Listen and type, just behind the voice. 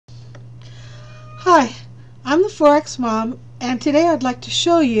Hi, I'm the Forex Mom, and today I'd like to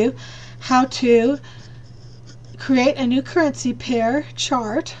show you how to create a new currency pair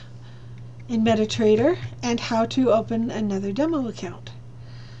chart in MetaTrader and how to open another demo account.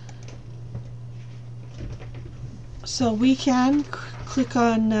 So we can click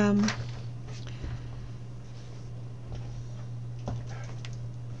on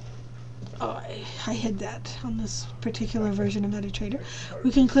I hid that on this particular version of MetaTrader.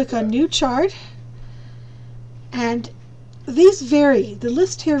 We can click on New Chart, and these vary. The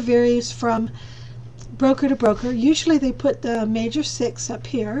list here varies from broker to broker. Usually they put the major 6 up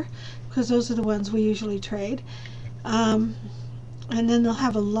here because those are the ones we usually trade. And then they'll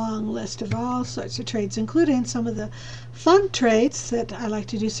have a long list of all sorts of trades, including some of the fun trades that I like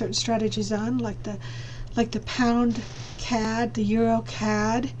to do certain strategies on, like the pound CAD, the euro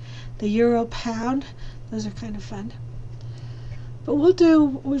CAD, the euro pound. Those are kind of fun. But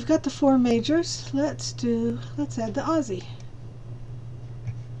we've got the 4 majors. Let's add the Aussie. It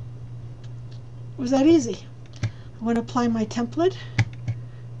was that easy. I want to apply my template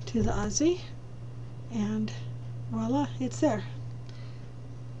to the Aussie, and voila, it's there.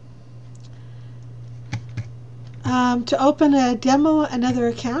 To open another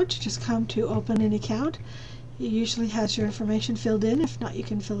account, you just come to open an account. It usually has your information filled in. If not, you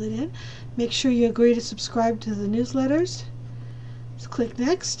can fill it in. Make sure you agree to subscribe to the newsletters. Just click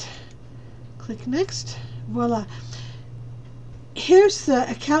next. Click next. Voila. Here's the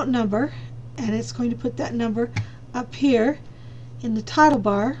account number, and it's going to put that number up here in the title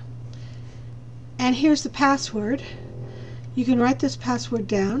bar. And here's the password. You can write this password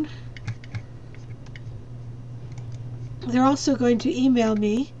down. They're also going to email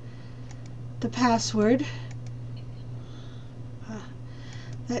me the password.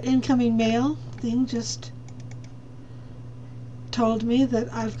 That incoming mail thing just told me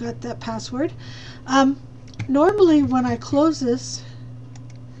that I've got that password. Normally when I close this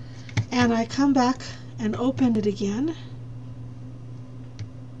and I come back and open it again,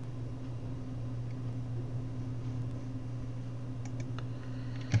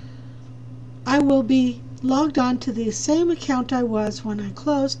 I will be logged on to the same account I was when I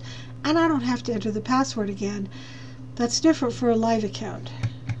closed, and I don't have to enter the password again. That's different for a live account.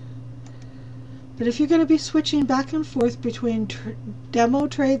 But if you're going to be switching back and forth between demo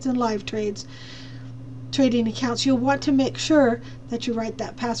trades and live trades, trading accounts, you'll want to make sure that you write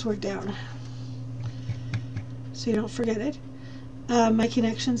that password down so you don't forget it. My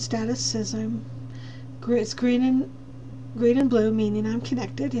connection status says it's green and blue, meaning I'm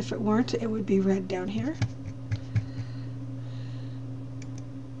connected. If it weren't, it would be red down here.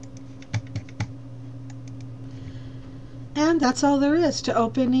 And that's all there is to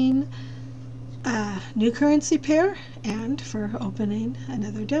opening a new currency pair and for opening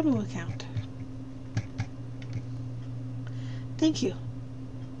another demo account. Thank you.